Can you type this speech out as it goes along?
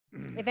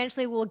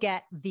Eventually we'll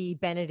get the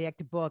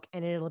Benedict book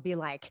and it'll be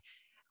like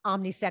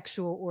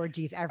omnisexual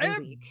orgies every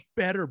week.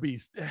 Better be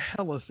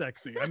hella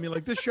sexy. I mean,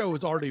 like, this show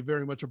is already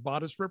very much a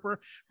bodice ripper,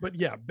 but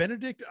yeah,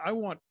 Benedict, I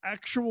want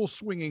actual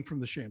swinging from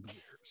the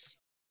chandeliers.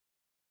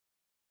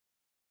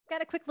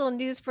 Got a quick little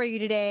news for you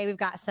today. We've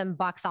got some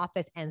box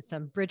office and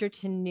some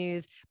Bridgerton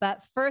news.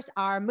 But first,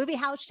 our movie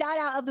house shout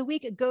out of the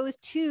week goes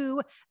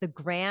to the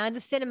Grand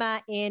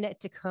Cinema in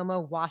Tacoma,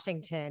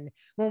 Washington.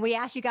 When we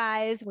asked you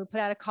guys, we put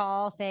out a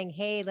call saying,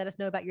 hey, let us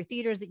know about your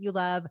theaters that you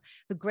love.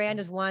 The Grand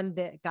is one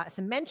that got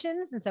some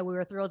mentions. And so we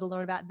were thrilled to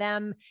learn about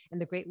them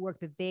and the great work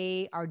that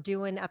they are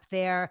doing up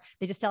there.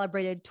 They just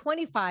celebrated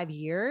 25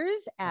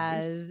 years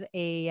as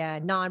a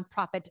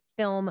nonprofit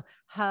film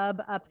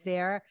hub up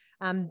there.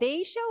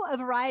 They show a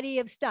variety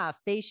of stuff.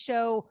 They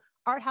show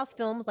art house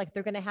films, like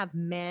they're going to have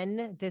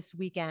Men this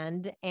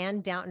weekend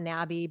and Downton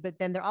Abbey, but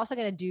then they're also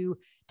going to do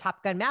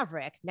Top Gun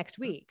Maverick next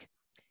week.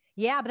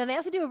 Yeah, but then they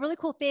also do a really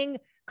cool thing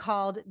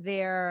called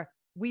their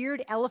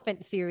Weird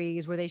Elephant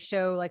series, where they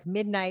show like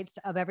midnights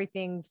of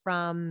everything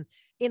from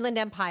Inland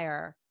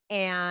Empire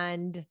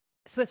and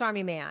Swiss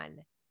Army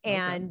Man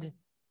and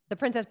The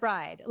Princess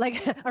Bride,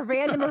 like a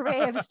random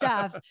array of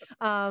stuff,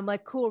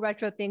 like cool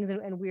retro things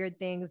and weird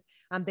things.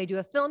 They do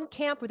a film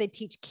camp where they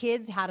teach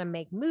kids how to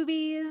make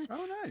movies.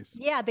 Oh, nice.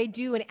 Yeah, they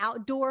do an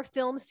outdoor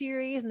film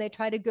series and they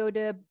try to go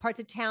to parts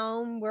of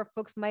town where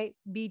folks might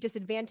be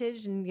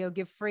disadvantaged and, you know,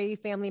 give free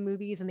family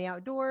movies in the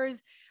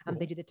outdoors. Cool.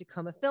 They do the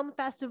Tacoma Film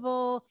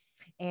Festival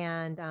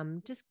and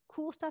just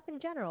cool stuff in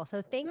general.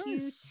 So thank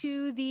you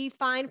to the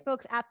fine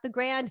folks at the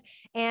Grand.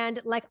 And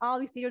like all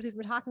these theaters we've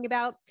been talking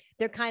about,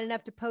 they're kind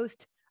enough to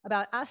post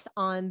about us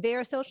on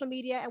their social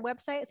media and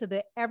website so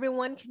that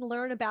everyone can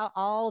learn about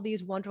all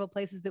these wonderful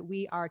places that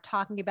we are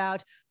talking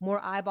about.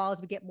 More eyeballs,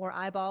 we get more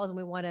eyeballs, and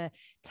we want to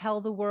tell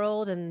the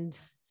world and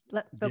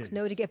let folks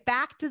know to get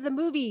back to the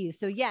movies.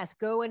 So yes,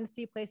 go and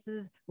see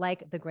places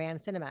like the Grand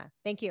Cinema.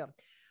 Thank you.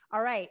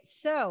 All right,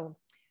 so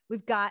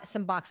we've got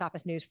some box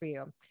office news for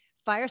you.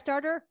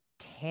 Firestarter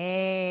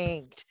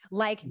tanked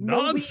like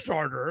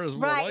non-starter is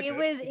right. Like it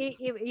was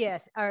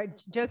yes.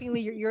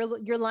 Jokingly,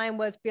 your line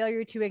was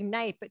failure to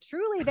ignite, but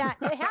truly that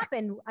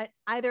happened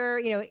either,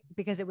 you know,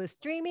 because it was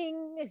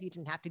streaming, you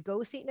didn't have to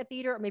go see it in a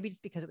theater, or maybe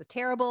just because it was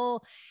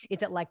terrible.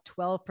 It's at like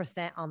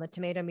 12% on the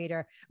tomato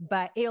meter,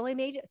 but it only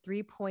made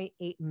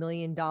 $3.8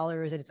 million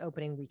in its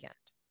opening weekend.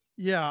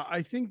 Yeah,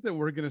 I think that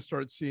we're going to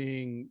start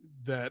seeing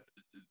that,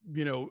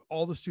 you know,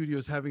 all the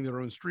studios having their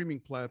own streaming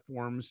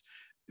platforms,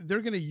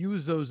 they're going to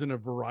use those in a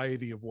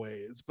variety of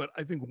ways, but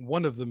I think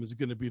one of them is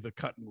going to be the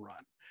cut and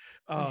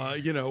run,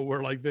 you know,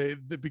 where like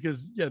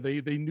because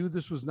they knew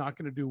this was not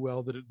going to do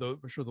well, that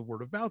I'm sure the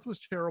word of mouth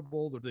was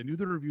terrible, that they knew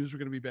the reviews were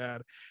going to be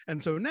bad.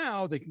 And so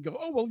now they can go,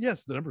 oh, well,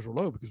 yes, the numbers were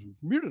low because we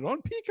premiered it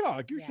on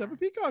Peacock. You should have a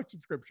Peacock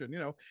subscription, you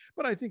know.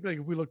 But I think like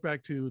if we look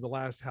back to the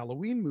last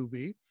Halloween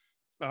movie,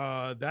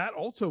 that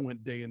also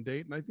went day and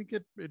date. And I think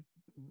it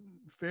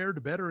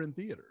fared better in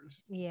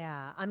theaters.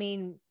 Yeah. I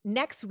mean,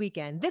 this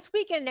weekend and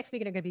next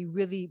weekend are going to be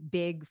really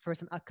big for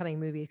some upcoming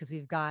movies because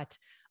we've got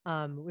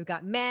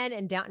Men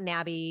and Downton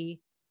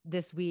Abbey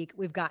this week.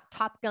 We've got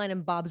Top Gun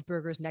and Bob's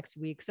Burgers next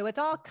week. So it's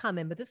all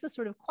coming, but this was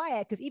sort of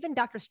quiet because even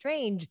Doctor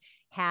Strange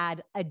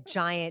had a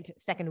giant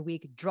second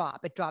week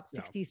drop. It dropped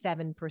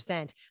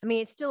 67%. I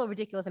mean, it's still a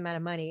ridiculous amount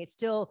of money. It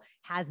still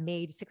has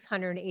made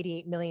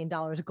 $688 million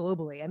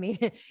globally. I mean,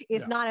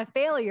 it's not a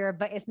failure,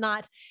 but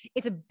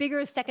it's a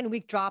bigger second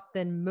week drop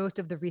than most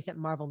of the recent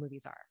Marvel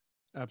movies are.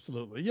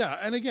 Absolutely. Yeah.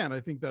 And again, I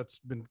think that's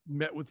been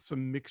met with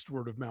some mixed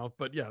word of mouth,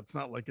 but yeah, it's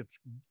not like it's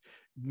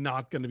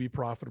not going to be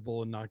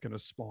profitable and not going to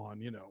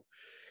spawn, you know,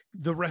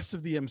 the rest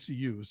of the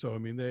MCU. So, I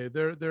mean,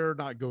 they're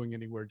not going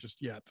anywhere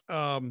just yet.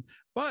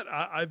 But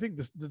I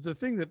think the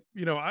thing that,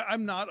 you know,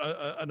 I'm not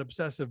an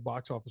obsessive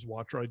box office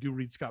watcher. I do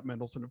read Scott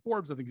Mendelson and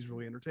Forbes. I think he's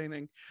really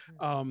entertaining.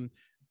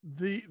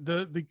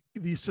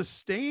 The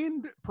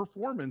sustained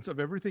performance of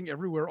Everything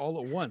Everywhere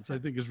All at Once, I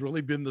think, has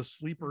really been the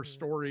sleeper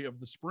story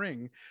of the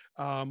spring,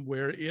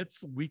 where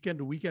its weekend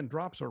to weekend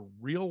drops are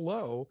real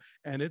low,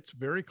 and it's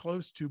very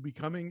close to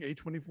becoming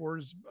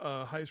A24's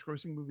highest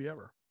grossing movie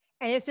ever.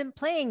 And it's been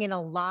playing in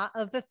a lot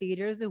of the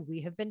theaters that we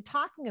have been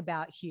talking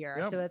about here.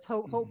 Yep. So it's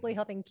hopefully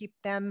helping keep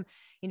them,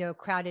 you know,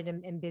 crowded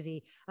and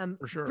busy.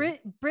 For sure.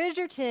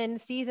 Bridgerton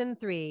season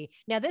 3.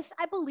 Now this,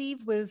 I believe,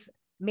 was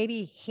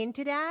maybe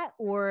hinted at,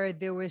 or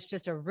there was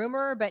just a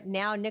rumor, but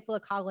now Nicola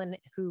Coughlan,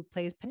 who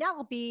plays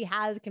Penelope,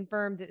 has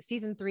confirmed that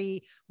season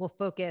 3 will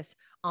focus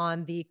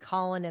on the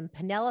Colin and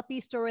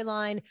Penelope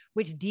storyline,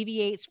 which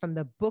deviates from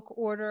the book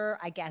order.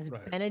 I guess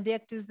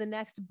Benedict is the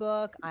next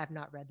book. I've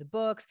not read the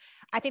books.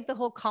 I think the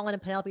whole Colin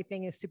and Penelope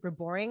thing is super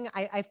boring.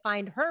 I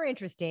find her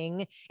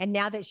interesting. And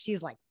now that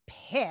she's like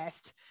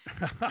pissed,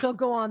 she'll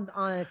go on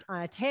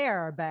a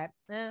tear, but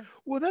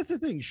well, that's the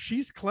thing.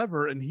 She's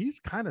clever and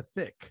he's kind of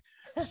thick.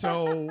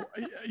 So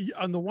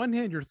on the one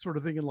hand, you're sort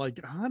of thinking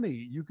like, honey,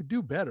 you could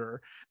do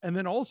better. And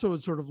then also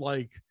it's sort of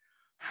like,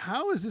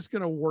 how is this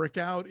going to work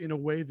out in a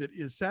way that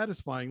is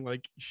satisfying?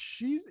 Like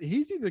he's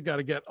either got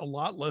to get a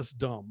lot less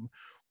dumb,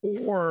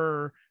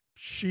 or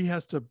she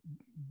has to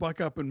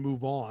buck up and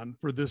move on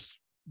for this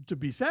to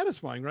be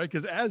satisfying, right?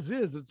 Because as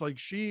is, it's like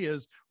she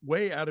is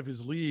way out of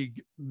his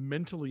league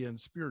mentally and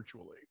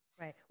spiritually.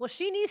 Right. Well,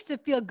 she needs to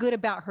feel good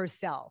about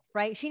herself,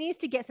 right? She needs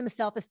to get some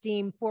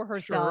self-esteem for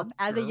herself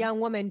as a young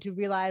woman to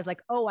realize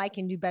like, oh, I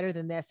can do better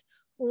than this,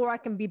 or I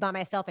can be by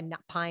myself and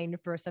not pine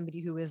for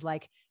somebody who is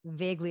like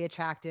vaguely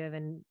attractive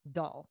and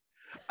dull.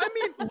 I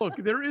mean, look,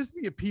 there is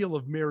the appeal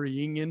of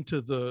marrying into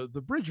the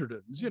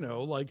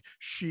Bridgertons, like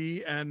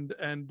she and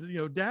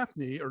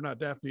Daphne, or not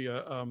Daphne,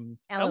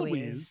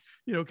 Eloise,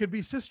 could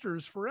be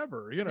sisters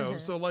forever,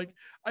 So like,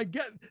 I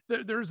get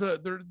there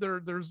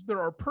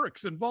are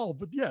perks involved,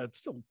 but yeah, it's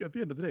still at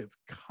the end of the day, it's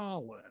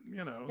Colin,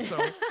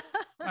 So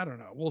I don't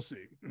know, we'll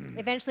see.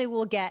 Eventually,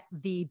 we'll get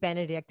the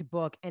Benedict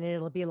book, and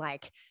it'll be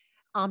like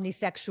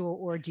omnisexual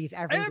orgies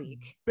every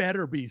week.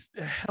 Better be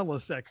hella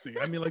sexy.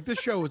 I mean, like, this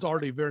show is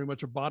already very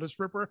much a bodice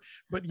ripper,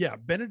 but yeah,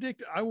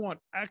 Benedict, I want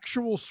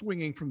actual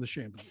swinging from the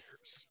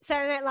chandeliers.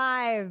 Saturday Night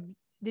Live.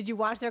 Did you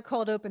watch their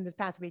cold open this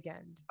past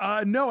weekend?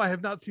 No, I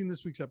have not seen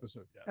this week's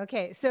episode yet.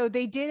 Okay, so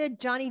they did a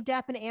Johnny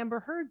Depp and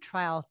Amber Heard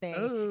trial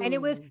thing, and it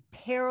was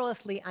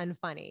perilously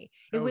unfunny.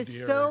 It was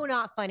so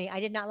not funny. I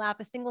did not laugh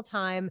a single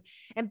time.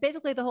 And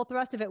basically the whole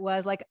thrust of it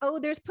was like, oh,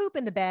 there's poop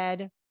in the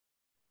bed.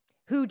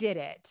 Who did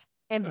it?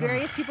 And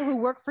various people who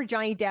work for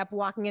Johnny Depp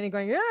walking in and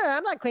going,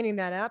 I'm not cleaning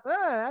that up.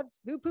 That's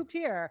who pooped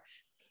here.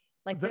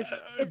 Like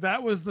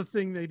that was the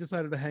thing they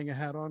decided to hang a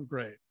hat on.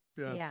 Great.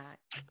 Yeah.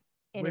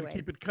 Anyway. Way to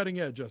keep it cutting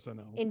edge,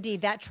 SNL.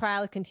 Indeed, that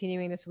trial is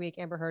continuing this week.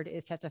 Amber Heard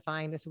is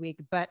testifying this week.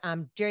 But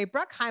Jerry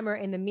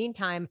Bruckheimer, in the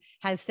meantime,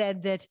 has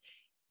said that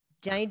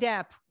Johnny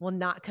Depp will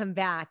not come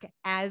back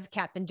as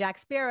Captain Jack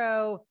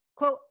Sparrow,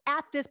 quote,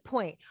 at this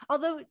point.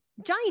 Although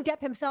Johnny Depp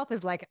himself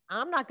is like,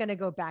 I'm not going to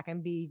go back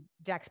and be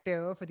Jack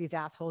Sparrow for these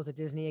assholes at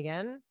Disney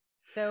again.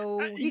 So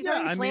he's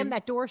already slammed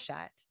that door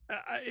shut.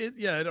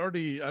 It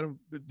already, I don't,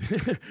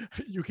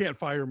 you can't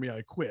fire me,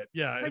 I quit.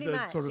 Yeah.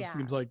 It sort of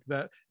seems like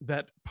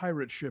that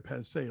pirate ship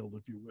has sailed,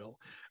 if you will.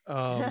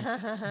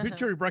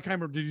 Jerry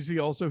Bruckheimer, did you see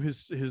also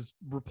his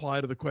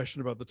reply to the question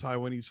about the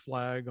Taiwanese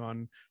flag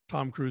on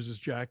Tom Cruise's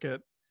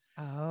jacket?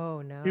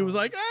 Oh no. He was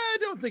like,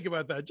 don't think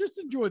about that. Just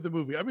enjoy the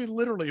movie. I mean,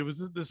 literally, it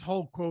was this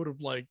whole quote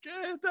of like,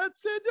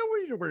 that's it.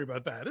 Don't need to worry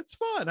about that. It's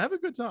fun. Have a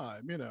good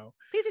time,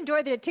 Please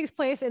enjoy that it takes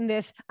place in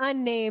this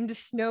unnamed,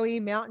 snowy,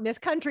 mountainous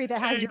country that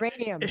has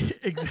uranium.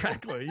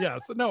 Exactly.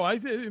 Yes. No,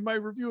 in my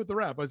review of the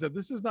Wrap, I said,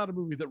 this is not a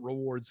movie that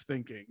rewards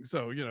thinking.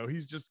 So,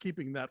 he's just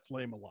keeping that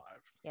flame alive.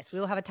 Yes, we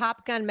will have a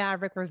Top Gun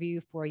Maverick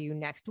review for you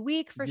next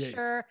week for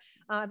sure.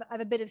 I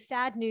have a bit of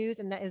sad news,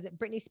 and that is that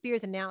Britney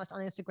Spears announced on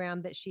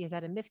Instagram that she has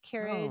had a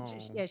miscarriage.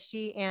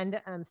 She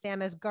and Sam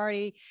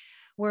Asghari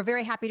were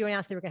very happy to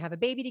announce they were going to have a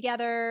baby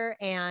together.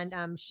 And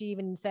she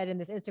even said in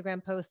this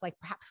Instagram post, like,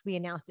 perhaps we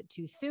announced it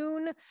too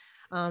soon.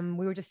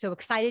 We were just so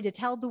excited to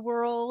tell the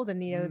world.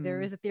 And,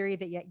 there is a theory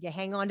that you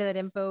hang on to that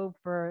info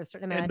for a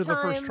certain amount of time.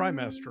 End of the first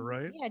trimester,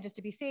 right? Yeah, just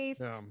to be safe.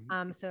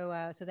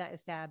 So that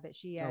is sad, but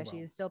she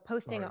is still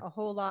posting a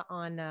whole lot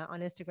on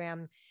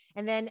Instagram.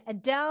 And then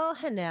Adele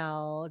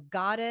Haenel,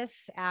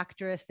 goddess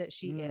actress that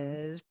she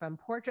is, from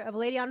Portrait of a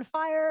Lady on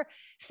Fire,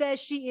 says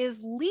she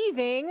is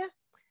leaving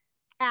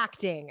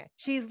acting.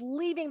 She's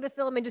leaving the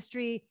film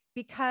industry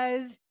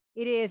because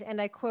it is,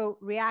 and I quote,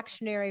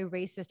 reactionary,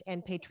 racist,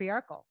 and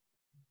patriarchal.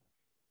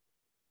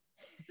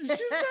 She's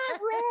not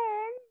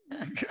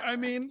wrong. I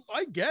mean,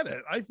 I get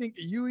it. I think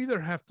you either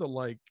have to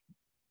like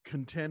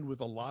contend with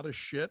a lot of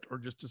shit or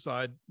just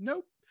decide,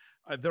 nope,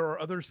 there are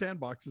other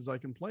sandboxes I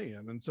can play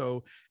in. And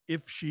so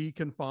if she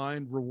can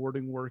find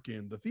rewarding work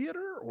in the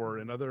theater or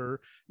in other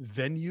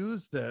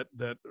venues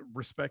that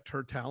respect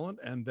her talent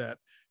and that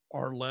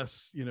are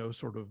less,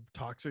 sort of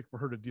toxic for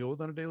her to deal with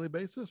on a daily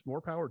basis,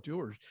 more power to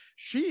her.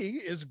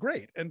 She is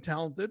great and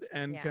talented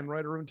and can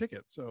write her own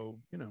ticket. So,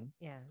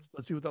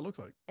 let's see what that looks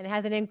like. And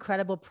has an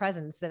incredible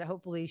presence that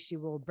hopefully she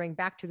will bring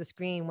back to the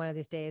screen one of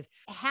these days.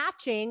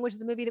 Hatching, which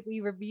is a movie that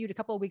we reviewed a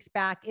couple of weeks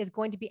back, is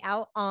going to be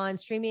out on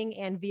streaming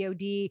and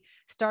VOD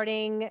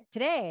starting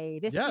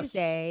today, this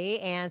Tuesday.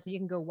 And so you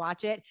can go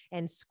watch it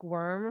and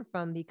squirm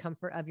from the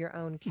comfort of your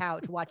own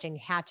couch watching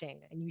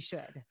Hatching, and you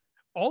should.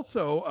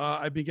 Also,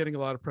 I've been getting a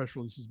lot of press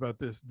releases about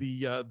this.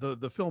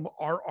 The film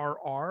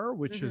RRR,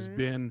 which has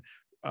been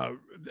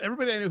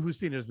everybody I know who's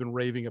seen it has been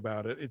raving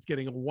about it. It's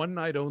getting a one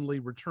night only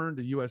return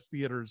to U.S.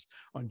 theaters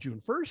on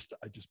June 1st.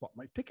 I just bought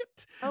my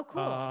ticket. Oh,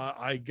 cool.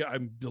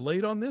 I'm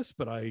delayed on this,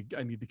 but I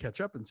need to catch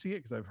up and see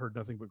it because I've heard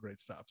nothing but great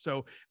stuff.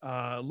 So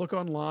look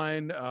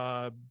online.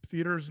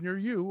 Theaters near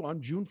you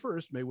on June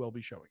 1st may well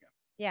be showing it.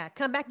 Yeah,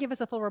 come back and give us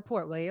a full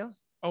report, will you?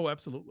 Oh,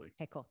 absolutely.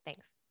 Okay, cool.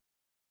 Thanks.